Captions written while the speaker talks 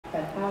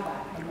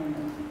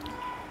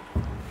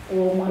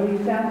O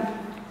Marisa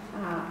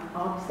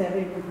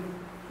observing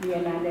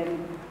Lien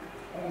Alem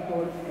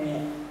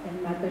en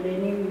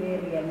Matolini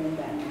Lien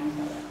Alem.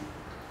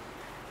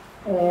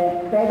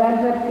 Pegan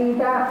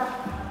kita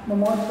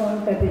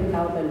memohon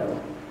kebinau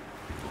dulu.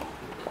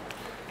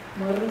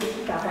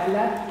 Murid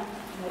kapalat,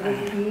 murid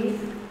kis,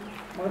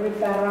 murid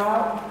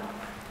tarau,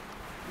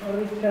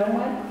 murid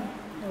cermat,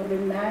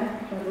 murid nan,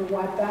 murid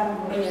watar,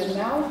 murid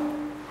nau,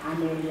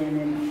 Lien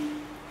Alem.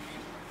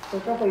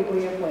 Kita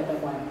boleh buat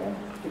apa?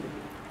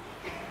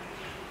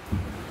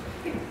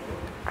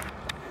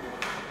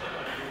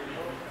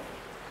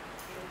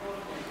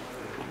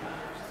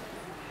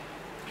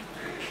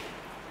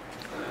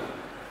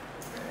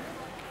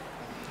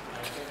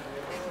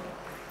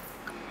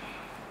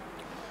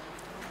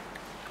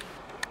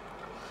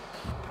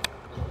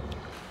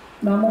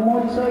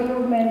 Mamumutso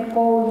yung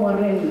menko mo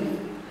rin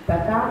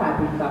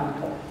tataka di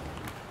kampo.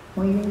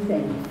 Mo yun.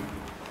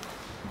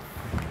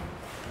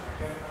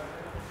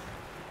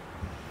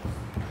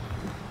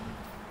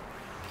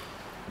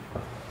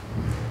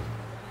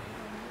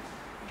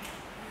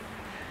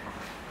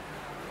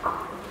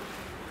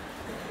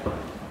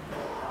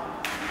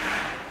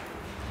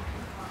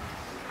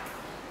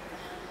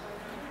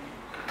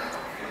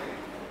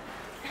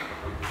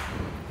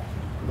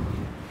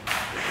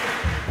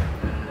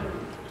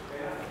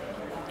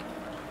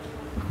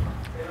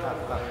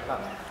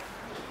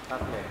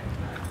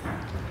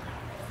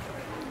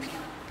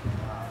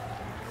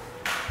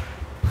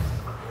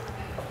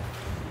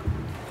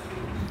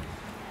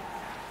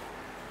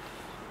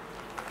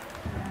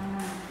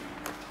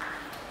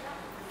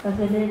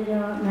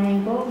 Kasadelnya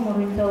naiko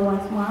moriso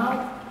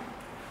wasmau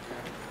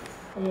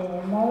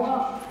mau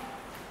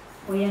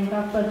yang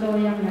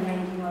kapaso yang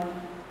naiko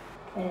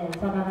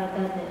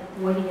sakarata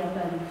wali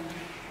akan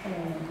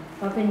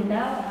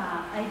kapinda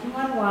ay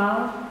cuma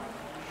wow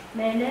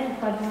melen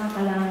kadang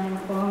kalangan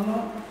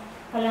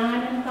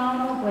ng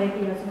kauno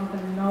pwede yung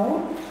semakin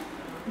no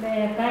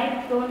may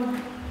kahit ton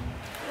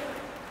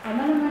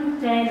ano naman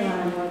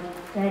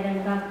jailan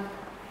ka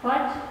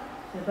pat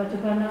seperti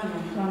na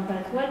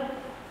sampai swat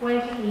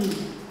pwede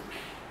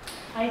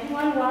ay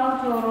cuma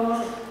wow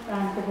coro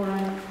kan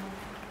tubuhan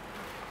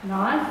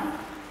nos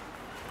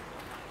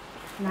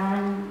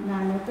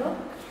nan itu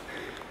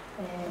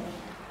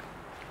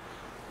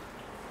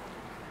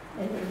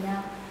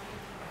niya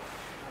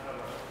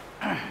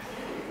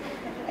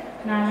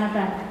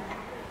nanatan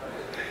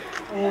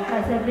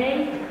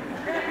kasabay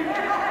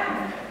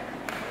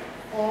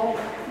o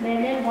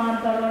menen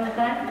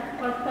wantarontan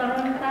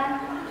pagtarontan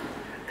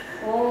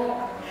o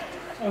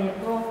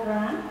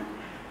program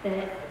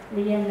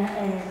Lien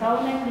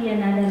kaunan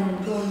Lien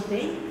Alem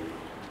tunti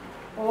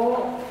o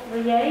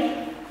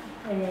riyay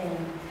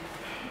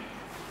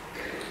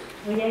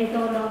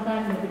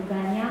tolongkan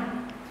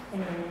lebihnya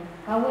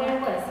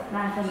awareness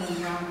nasa ng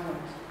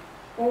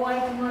o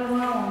ay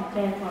sumalwa ang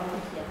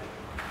self-awareness.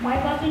 May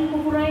pating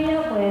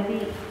kukuraya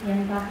pwede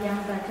yang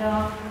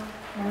kacau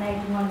na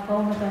naitungan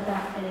na kata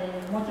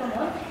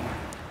mochomot.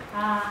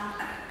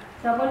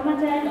 Sabon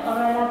macam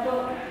orang lato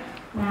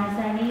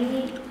nasa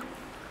ni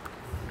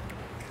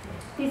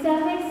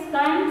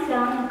kisahkan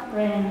sang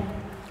ren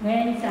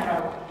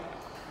sarau.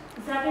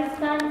 Kisahkan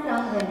sang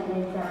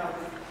ren sarau.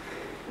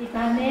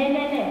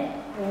 Ikanelene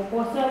o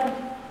kosol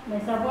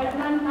may sabon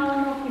man tao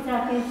no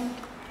kisahis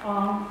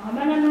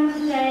ama naman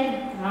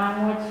siya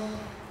rangot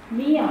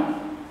niya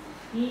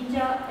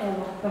ija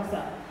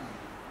wakasa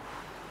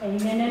ay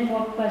menen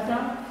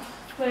wakasa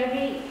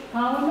pwede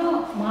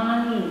kauno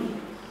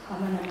mangi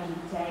ama naman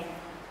siya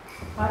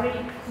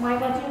hari may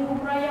kacing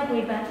kubraya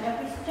buitan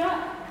episca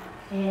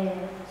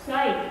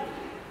site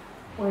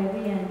pwede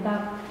yan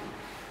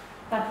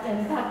kat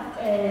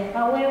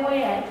kawewe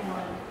ay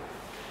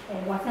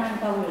wasan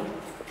kawe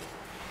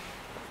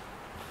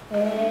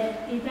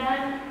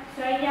itan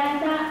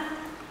sayata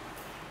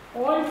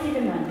all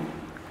cinnamon,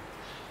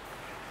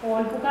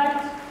 all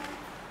bukat,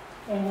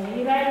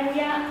 irai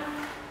muya,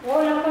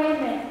 all apa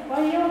ini,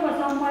 kayu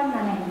pasangkan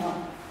mana ini?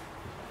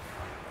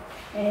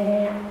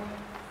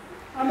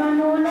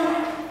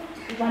 Amanola,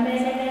 kami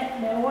ini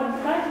all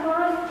bukat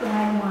koros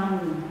dengan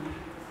wangi.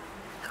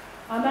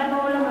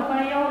 Amanola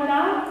makayo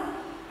la,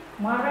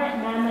 mara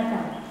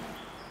namata.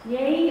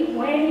 Yei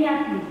weni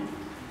atli,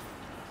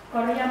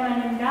 Korea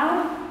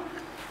manendau,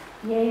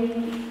 yei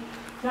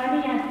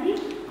kani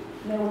atli.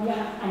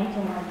 Leuya ay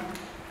cuma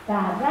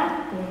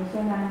daga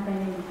tensionan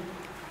tadi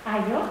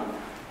ayo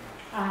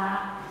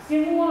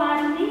semua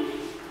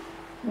arti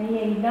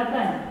menjadi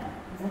lapan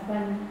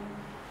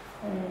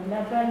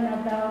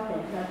atau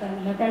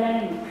lapan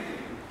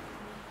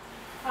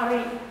hari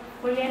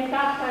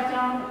perintah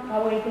kacang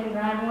kawasan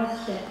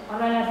ranwas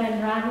orang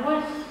lapan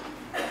ranwas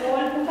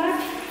awal bukan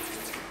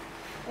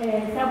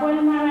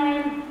sabun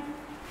marahin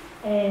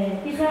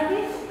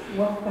kisahis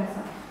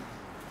wakasa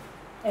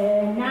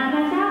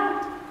nama tahu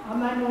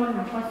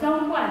amanon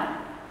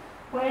pasangkuan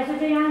kaya sa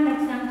diyan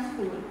nagsang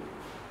school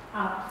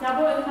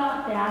sabo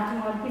ina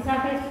teatro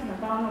pisakes na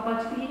taon na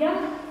pagpila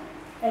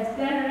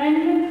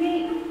randomly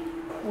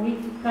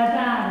with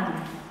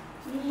kadar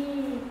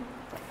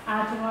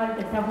Atungol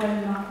te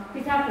sabon no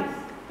pisapis.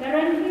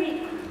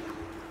 Currently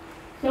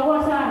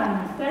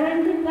sawasaran,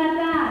 currently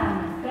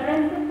kataran,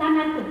 currently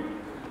tanatu.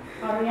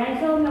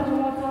 Oriaiso na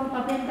bumoso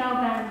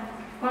kapentawan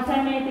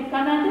kosmetik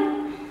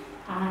kanatu.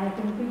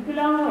 Itong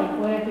pagkulang ay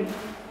pwede.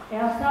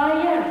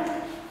 Saya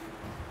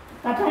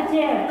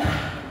katacer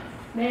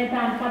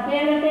metan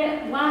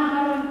kapere wan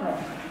haron ko.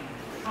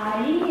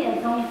 Ai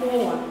itong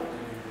Ohwa.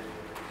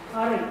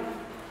 Ori.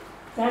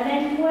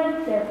 Salen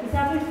buat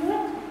pisapis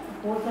buat.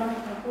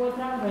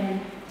 Posang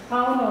ren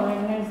kauno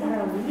ren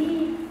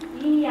sarawi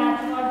iya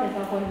semua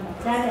kita pun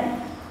jalan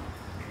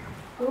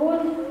pun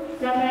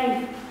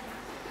sampai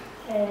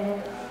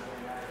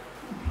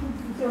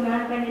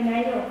sunat kanina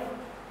yo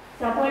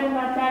sapon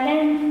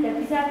matalen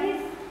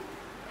pisapis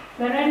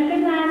keren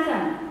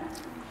kenasan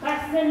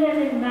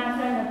kaselen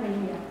nasan apa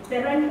dia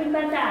keren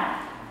kebata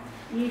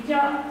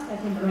ijo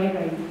asin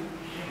roi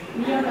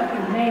iya tapi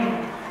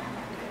neng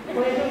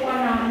puedo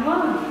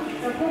panamon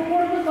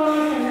Sepuluh tu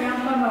kalau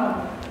senyap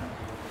kono,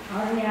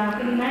 hari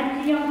yang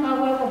nanti yang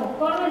kawal ko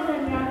kalau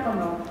senyap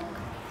kono,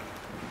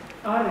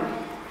 hari,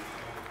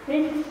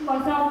 tin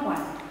kosong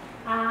pas,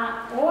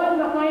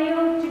 orang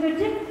bakayo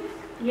cik-cik,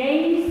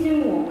 yai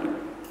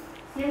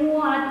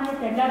semua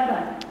hati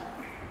terdapat.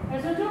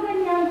 Esok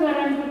kan yang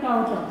garan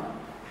kita tu,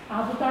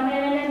 bukan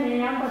ni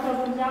yang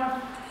kosong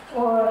punya,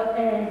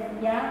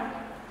 ya,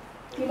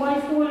 kita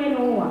sekolah ni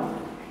Ohwa,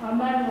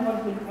 aman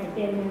orang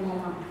kita ni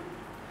Ohwa.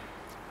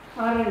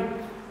 Hari,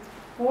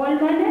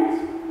 all minutes,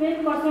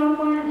 फिर कौन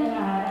कौन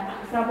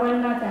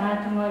sabon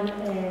mata cuma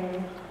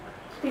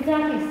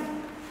pisapis,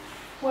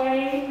 kue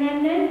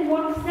nenen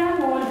waksa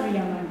all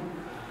riaman,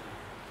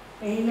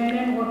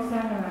 nenen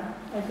waksa nara,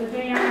 esok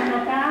yang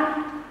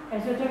mata,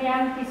 esok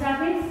yang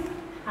pisapis,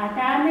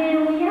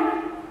 atame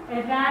uya,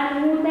 evan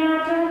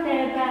muda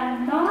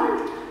evan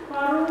non,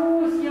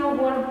 terus yo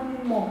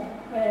bermo,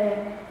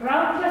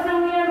 raup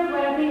kesangian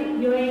kue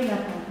yo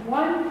ingat,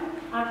 one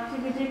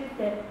activity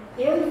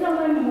eu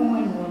zaman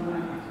moment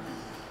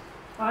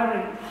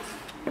Alright.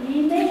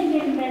 Ini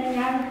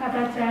yang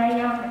kata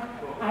saya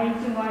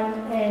cuma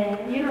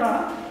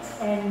Europe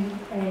and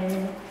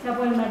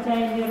sabon macam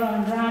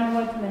Europe run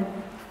watchman.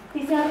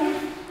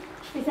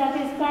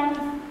 Pisapis kan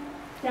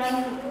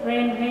yang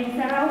rain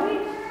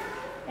Sarawak.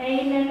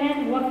 Ini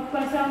waktu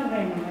pasang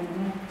rain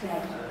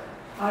macam.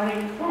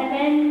 Alright.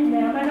 Kalian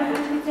mana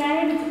pun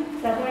percaya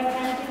sabon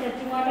kan kita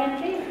cuma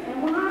nanti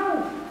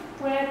mau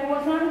kue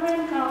pasang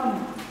rain kau.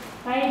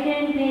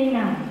 Kaiden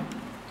dena.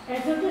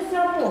 Eso tu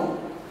sapo.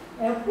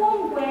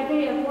 Pun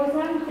pwede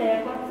pasang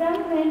te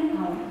pasang rain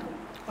kau.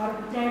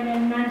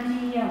 Percaya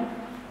nanti yang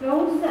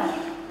dosa.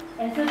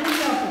 Eso tu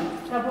sapo.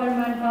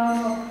 Sabon man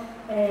kau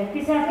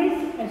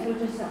pisapis. Eso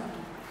tu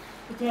sapo.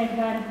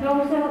 Percaya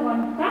dosa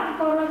wan kap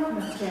koros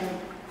macam.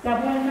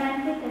 Sabon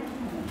man kita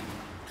cuma.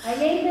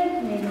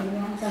 Ayat ni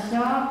yang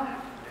kasar.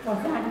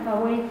 Pasang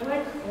kau itu.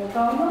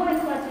 Kau mau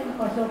pasang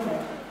kosong.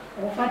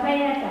 Kata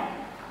ya tak.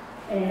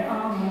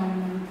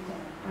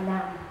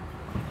 Alam.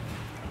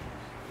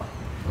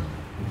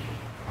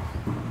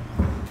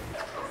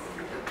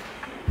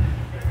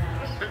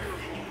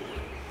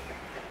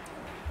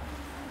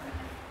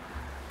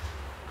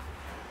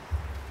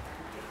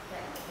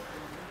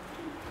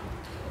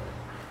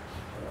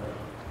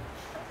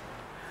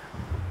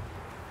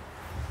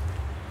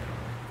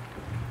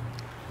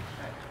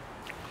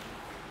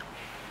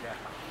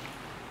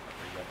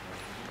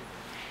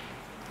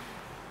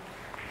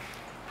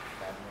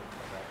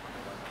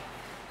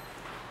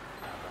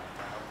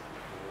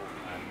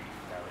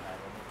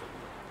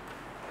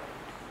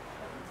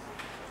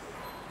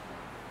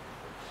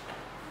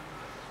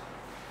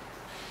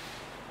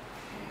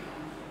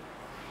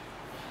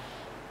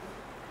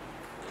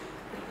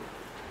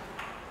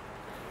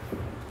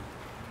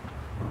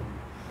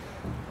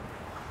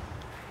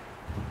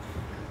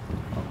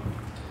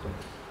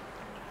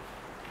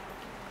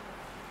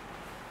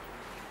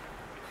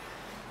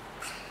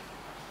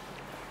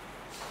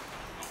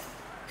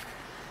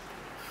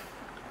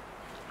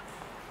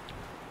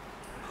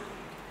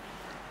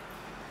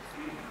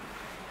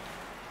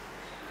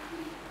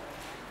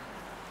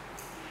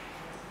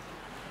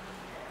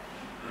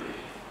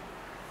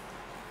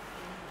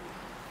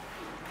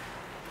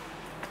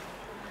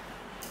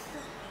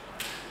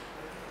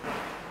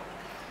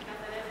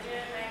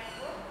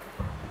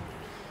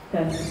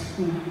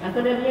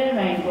 Atau dia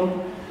main ko.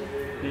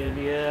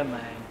 Dia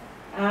main.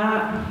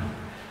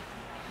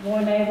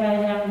 Mulai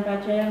banyak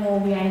kacanya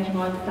ngobiain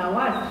cuma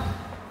tawat.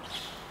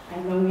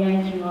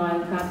 Ngobiain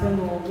cuma kapten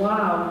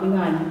wow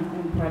dengan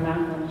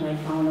perang saya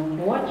tahun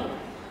coach.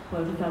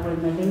 Kalau kita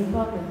bermain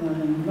pak, kita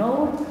no.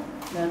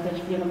 Dan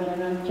kita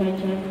bermain cai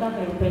tak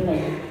kayak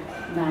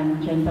dan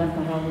cinta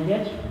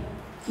Sarawak.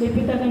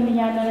 Lebih kita kan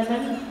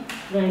menyatakan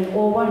rank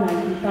Ohwa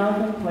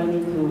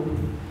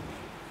 2022.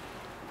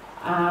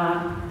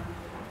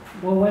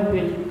 Bahwa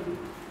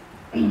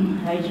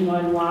hai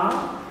cuma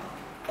wow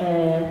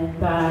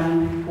dan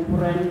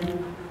ukuran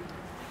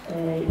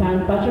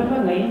dan baca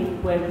mengenai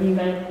buat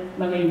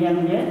mengenai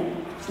yang dia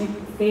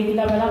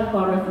tidak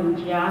melakukan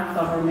korupsi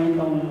government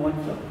on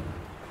WhatsApp.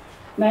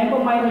 Nah,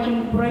 kau mai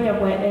macam pura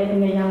buat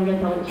ni yang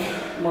dia tahu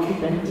mau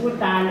kita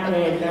hutan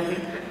tapi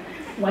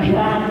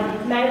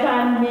mai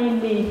kan ni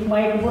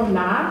mai pun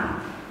nak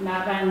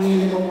kan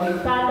ni mai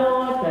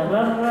salo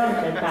terang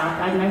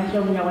tertakan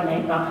macam yang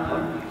mana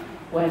kau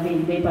buat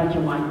di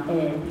bacawan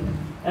ya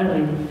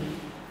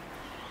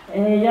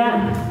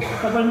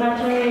kalau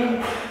macam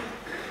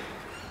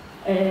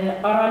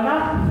orang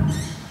nak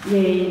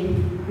ye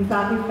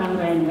sakit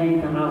tangrai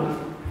lain tahu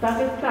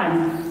sakit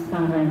kan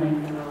tangrai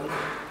lain tahu.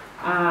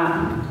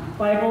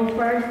 Bible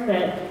verse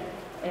that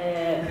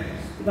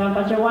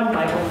baca one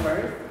Bible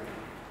verse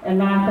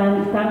na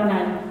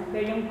tangan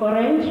yung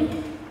Corinth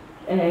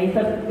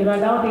isa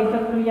gradaw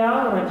isa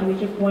kriya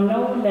rajiwi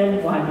kuno dan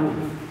wadu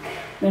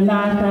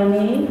na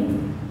tani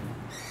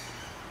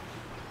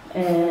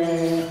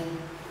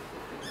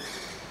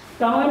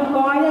kawan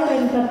kaya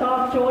kan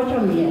tetap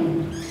cocoknya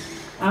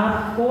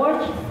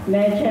coach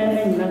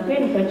mechanin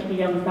nakin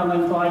kecil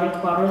tangan kaya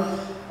korus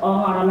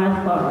orang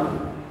ramai korus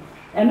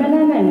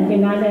MMCM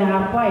kinala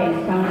apa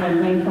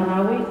tanggal lain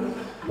tarawih,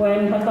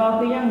 poin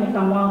patau yang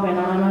mutawa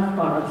benaranas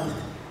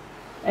koros.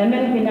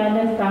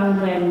 MMCM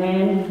tanggal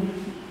lain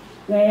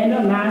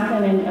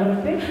nasan en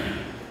Arabic,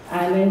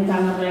 alen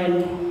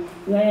tanggal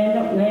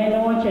lain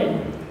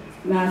ochen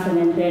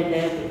nasan en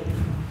dede.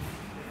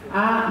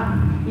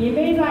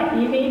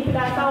 Ini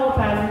tahu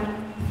kan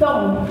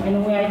song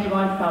en wiaj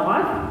wan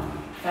tawas,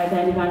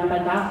 kaya dengan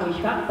pada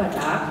pushak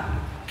pada.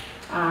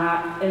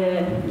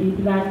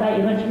 Itlata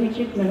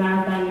irajmichik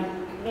menasani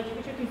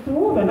itu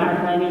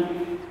menasani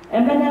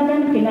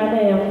MMCM kinada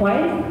yang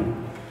kuat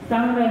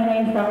sampai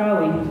dengan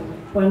tarawih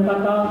poin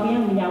patau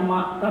yang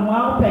menyama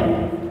kamau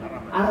pen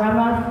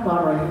aramas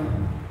koros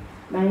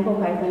main ko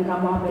kaitan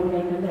kamau pen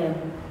dengan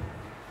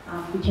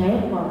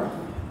percaya koros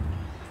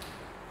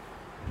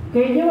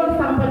kayaknya waktu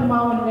sampai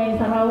mau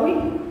dengan tarawih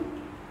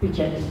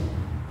percaya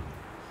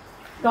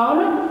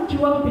kalau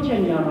jual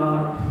percaya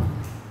orang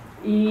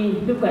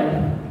itu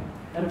kan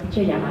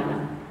percaya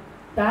mana?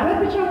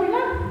 Tahu percaya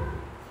mana?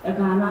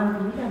 Kanan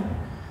kita.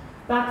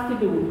 Tak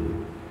situ.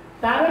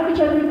 Tahu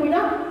percaya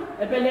mana?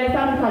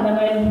 Pelajaran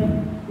sahaja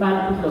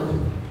malah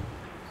putus.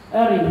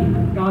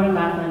 Orang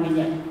bahasa ni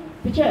je.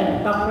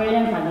 Percaya tak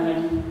percaya sahaja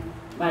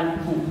malah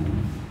putus.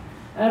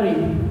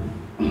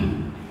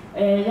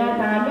 Ya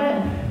tahu.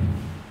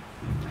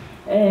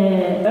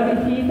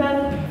 Season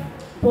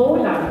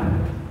pola.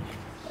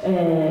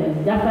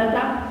 Jasa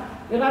tak.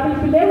 Kalau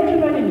pilih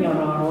cuma ni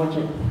orang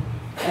rojan.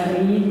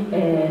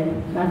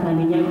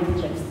 Nasaninya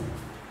macam,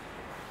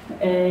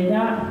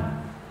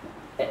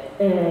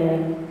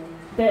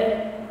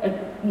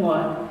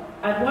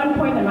 at one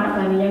point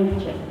nasaninya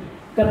macam,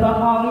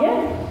 kebahangnya,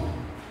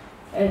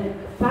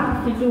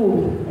 pak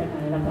situ,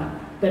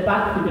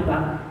 tepat situ,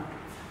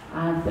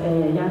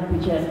 yang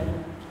macam,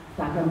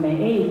 sakam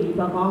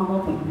bahang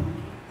kopi,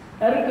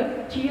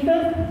 cerita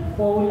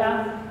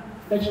pola,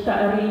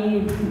 cerita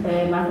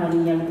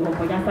nasaninya,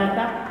 pokoknya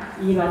sata,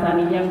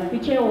 nasaninya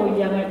kecil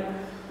yang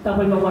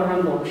tapos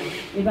mawaranggo.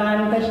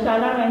 Iban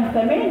kastala ng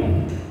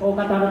tamen o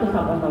kataro to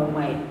sa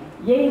patawmay.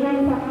 Yay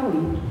na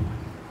tarawih.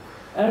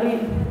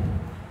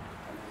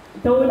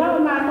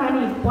 Tulaw na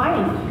tani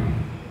kwai.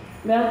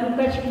 Meron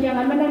kastya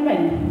nga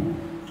manaman.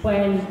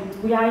 When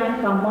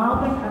kuyaya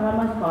kamawan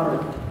aramas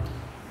korot.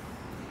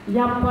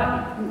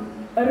 Yapa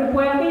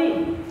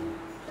pwede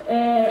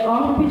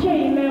ang picha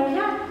email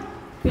niya.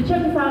 Picha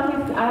sa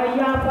akin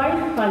ayapay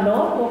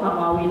kalo o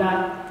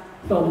kamawila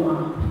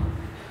toma.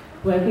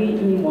 Pwede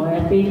ini mo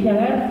ya basic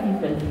yang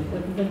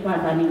kita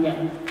bahasa ni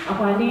je.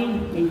 Apa ni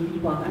basic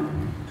bukan.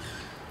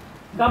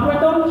 Kalau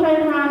tom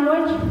cai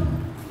hanwaj,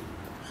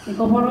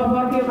 kalau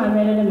orang dia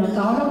kami ada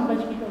masalah,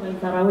 macam kita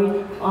kali tarawih,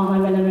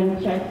 orang kami ada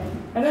cai,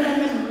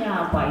 kami ni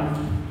apa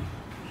ini?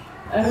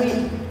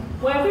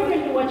 Pwede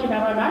kita buat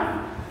cara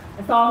nak,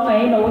 song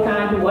ni no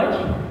ta buat.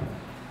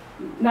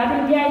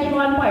 Nanti dia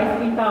cuma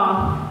buat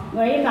kita,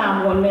 ni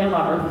kamu ni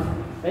harus,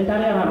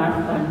 betul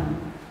orang kan.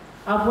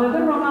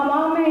 Puede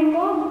ramah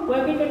mengo,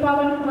 puede que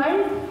pagan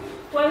Christ,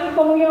 puede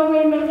como yo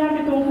me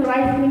mercado con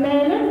Christ ni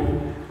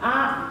melen,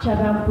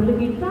 cara pula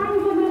kita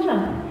itu macam,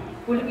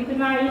 pula kita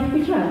naik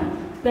macam,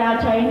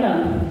 tak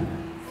China,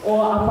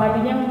 apa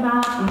dia yang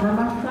nak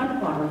ramaskan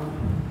koros,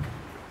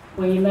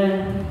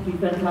 puede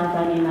kita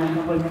selasa ni nak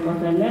puede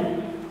kosannya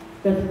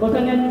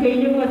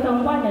kayu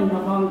kesempat yang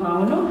kawan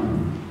kawan no,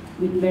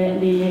 di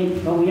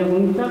kau yang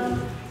minta,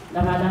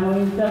 dah ada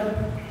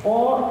minta,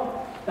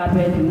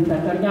 kabeh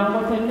minta kerja apa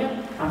saja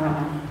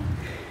arahan.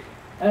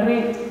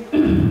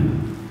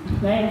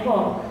 Lain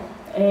ko,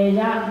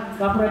 ya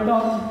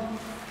kapretong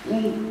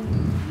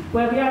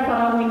kuya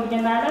tarawih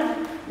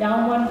jenalan,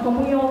 yang wan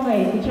komuyo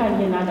ngay bicara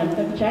jenalan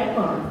tercaya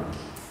kor.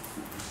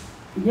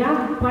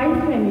 Ya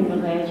pais kami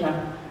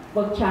mengajar,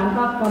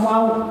 bercanda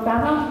kamau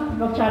tanah,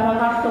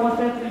 bercanda nak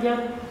tuasnya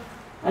kerja,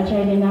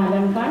 ajar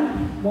jenalan kan,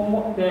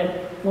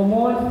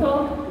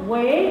 memoso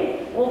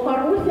way,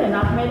 karusen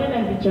nak medan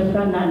yang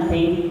bicara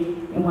nanti.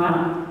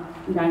 Wah,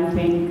 dan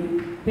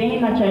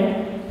pengen macam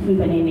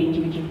sebenarnya ni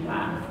cuci-cuci.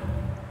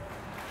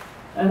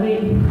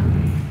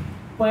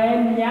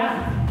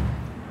 Poinnya,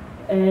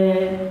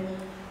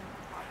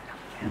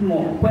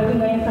 mo pwede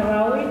ngayon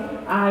Sarawit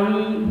ay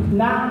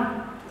na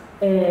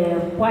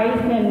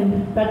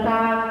paisen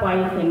tata,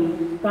 paisen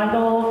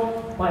kado,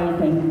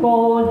 paisen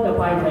kos,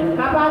 paisen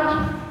kabach,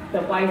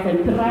 paisen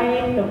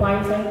tray,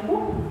 paisen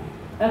cook.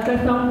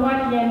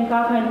 Kasangkuan yan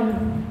kakan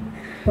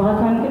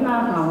pasan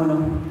kena kau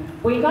no.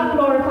 Puika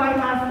glorify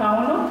mas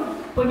kau no.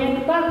 Punya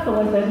kita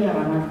soal saja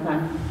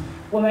ramaskan.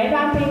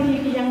 Pemain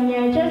tinggi yang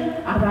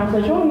nyaja akan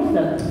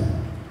sesuatu.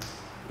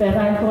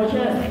 Tapi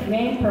social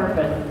main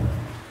purpose.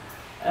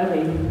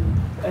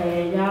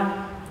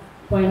 Ya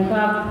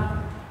punya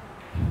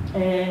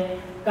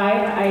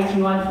kaya ay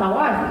jiwan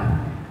sawas.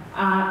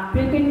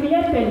 Pilpin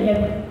dia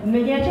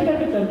cakap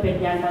betul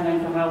pilihan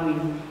tangan Sarawit.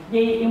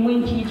 Jadi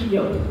imun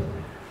cicil.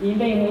 Ini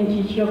imun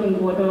cicil kan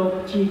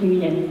bodoh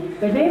cicilnya.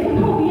 Kerana itu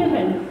tahu dia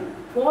kan.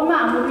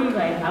 Koma mungkin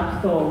baik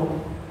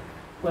abstol.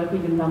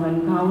 Pergi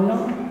dengan kau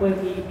no,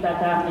 pergi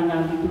datang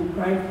dengan itu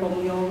Christ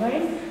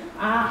komuniongai.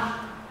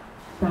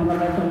 Sama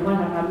berjumpa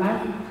dengan mas.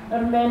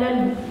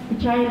 Ermelan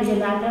percaya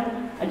dengan anda,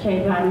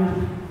 percaya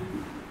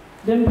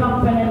dan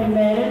kau pernah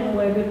dimerit,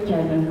 pergi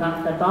percaya dan kau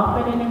tetap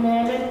pernah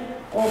dimerit.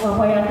 Oh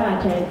kau ya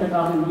tak percaya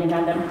tetap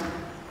dengan anda.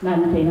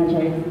 Nanti nak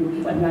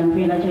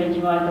cari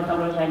jual tetap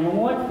percaya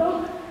menguat tu.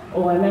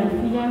 Oh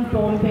MMCM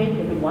Lien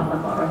itu buat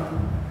apa?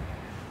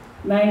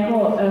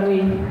 Naiko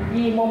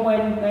di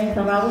momen ngayon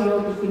Sarawit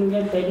yung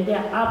tingin pwede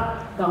dia up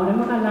kau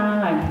naman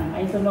kalangan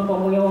ay sama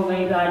komunyo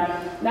ngayon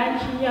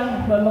nan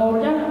siyang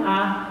memorial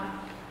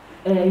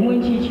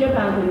imun chichia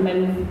kan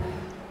men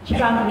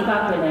chikang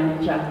ka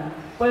penen cha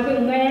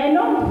pwede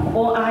ngayon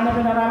o ana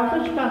pinarama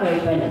so chikang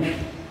ka penen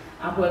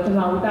pwede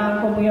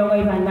mautang komunyo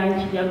ngayon nan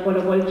siyang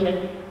kolobol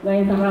chet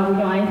ngayon Sarawit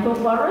yung ay so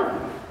forward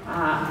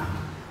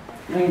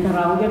ngayon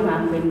Sarawit yung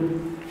kan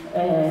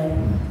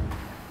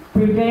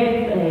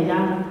private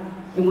yang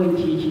imun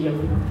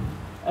cicil.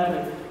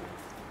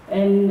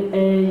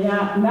 Ya,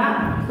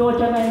 nak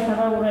socha dengan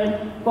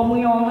Sarawit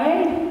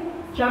komuniongai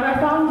cara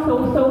sang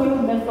so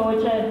yung men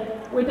socha,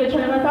 kita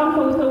cara sang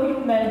so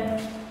yung men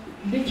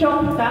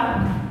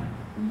dicopta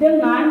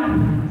dengan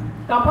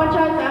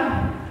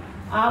kapacita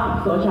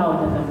socha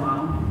udah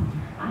semua.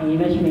 Ini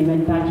macam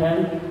ni kajian.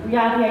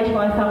 Ya, dia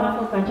cuma sama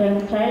tu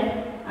kajian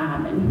saya.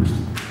 Amen.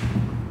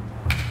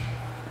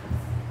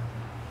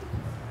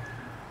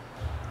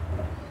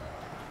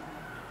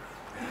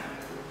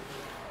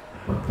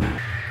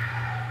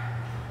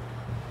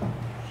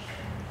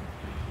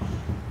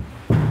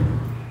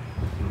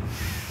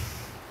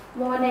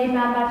 Mohon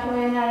ibang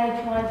yang ada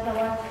cuma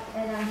sawat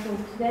dan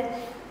sukses.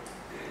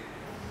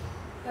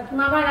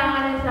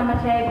 Pengalaman sama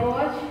saya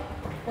coach,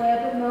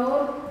 saya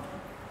penuh.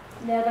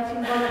 Dia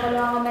kasih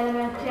kalau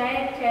orang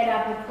saya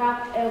dapat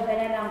kak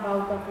benar yang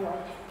kau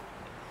coach.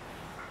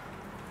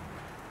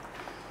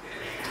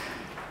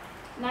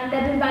 Nanti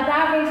bimba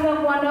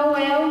besok wano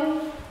well,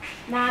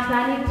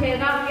 nasani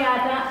cekak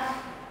biada,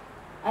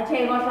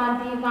 cekak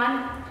santikan,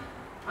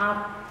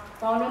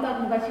 kau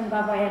nak kasih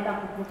bapa ya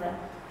tak kuputar.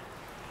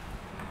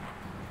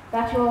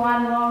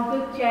 Kacuan orang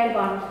kecil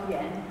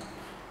barusan.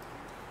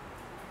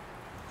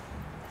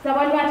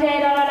 Sebab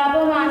macam dalam apa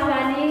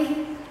masa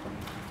ni,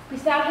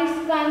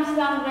 kisahkan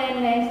sang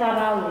rene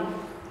Sarawit,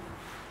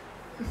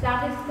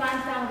 kisahkan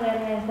sang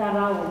rene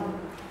Sarawit.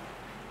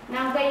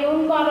 Nang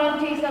kayun koran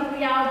cisa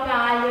kuyau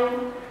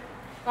kayu,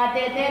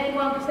 katete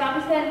tuang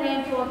kisahkan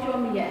rene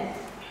cuacum ya.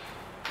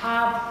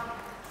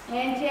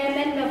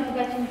 Ngenciamen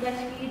berkacim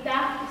kita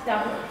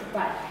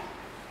kisahkan.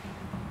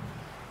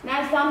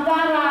 Nah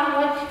sampai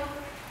rawat.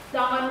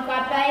 Jangan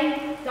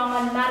katai,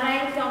 jangan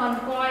marai, jangan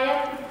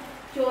koyak,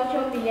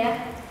 cuaca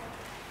dia.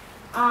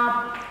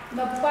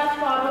 Lepas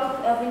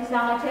korus bisa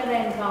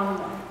ngeceren kau.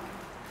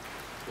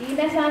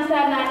 Ini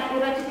sansaran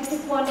ira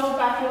cici kono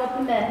kacau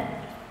tu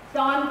dah.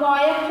 Jangan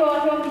koyak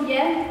cuaca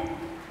dia.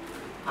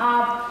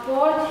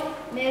 Coach,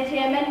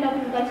 nesiamen nak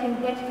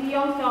kacim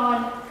kaciyong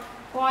jangan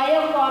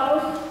koyak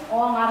korus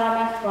orang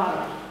aramas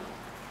korus.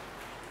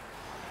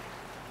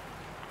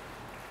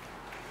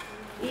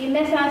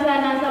 Ini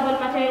sansaran sabal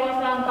macam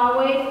wasang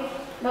kawin,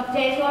 macam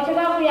soal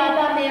cakap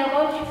biada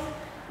meyakoch,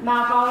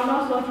 makau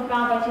no soal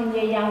cakap macam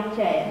yang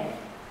cai.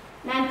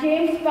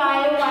 Nanti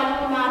Payo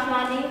walau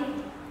masani,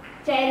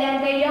 cai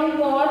dan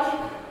kayong coach,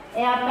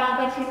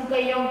 apa macam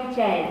kayong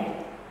cai.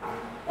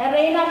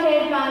 Erina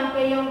cai pan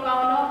kayong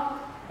kau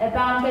no,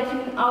 apa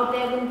macam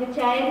outer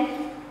cai,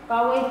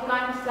 kawin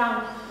kan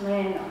sang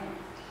ngeno.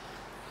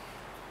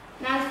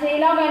 Nasi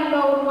lawan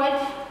bau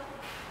watch.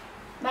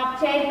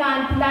 Makcay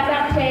tan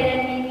latak chay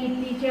dan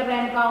ni teacher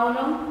ren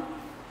kaunong.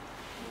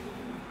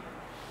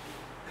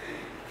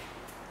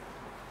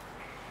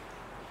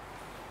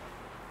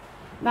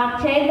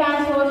 Makcay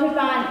tan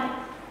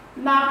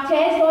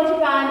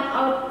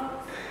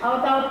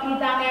out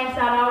kita ngayon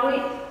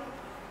Sarawit.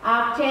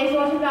 Akchay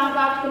sochipan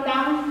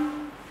kakutang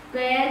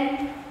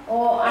ken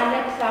o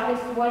anak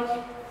sakis watch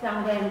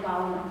sang ren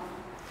kaunong.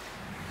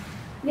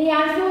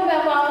 Niyasu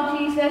ba kaun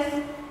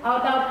Jesus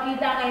out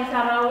kita ngayon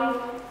Sarawit.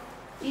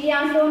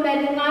 Iyang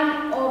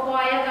sumelingan o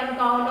kaya kan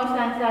kauno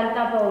san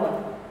salta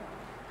bawa.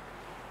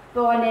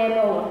 Pone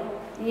bawa.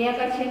 Ia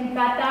kacin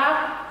katak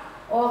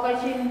o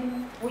kacin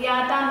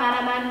uyata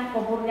manaman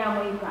kopurnya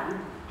mo ikan.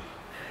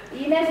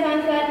 Ina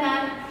sansat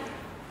nan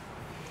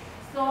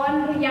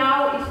son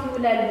riau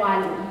isulal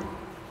walu.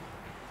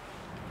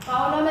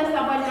 Kau nama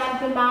sabal kan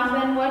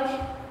kemasan watch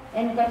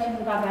en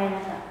kacin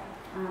kabayasa.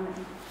 Amen.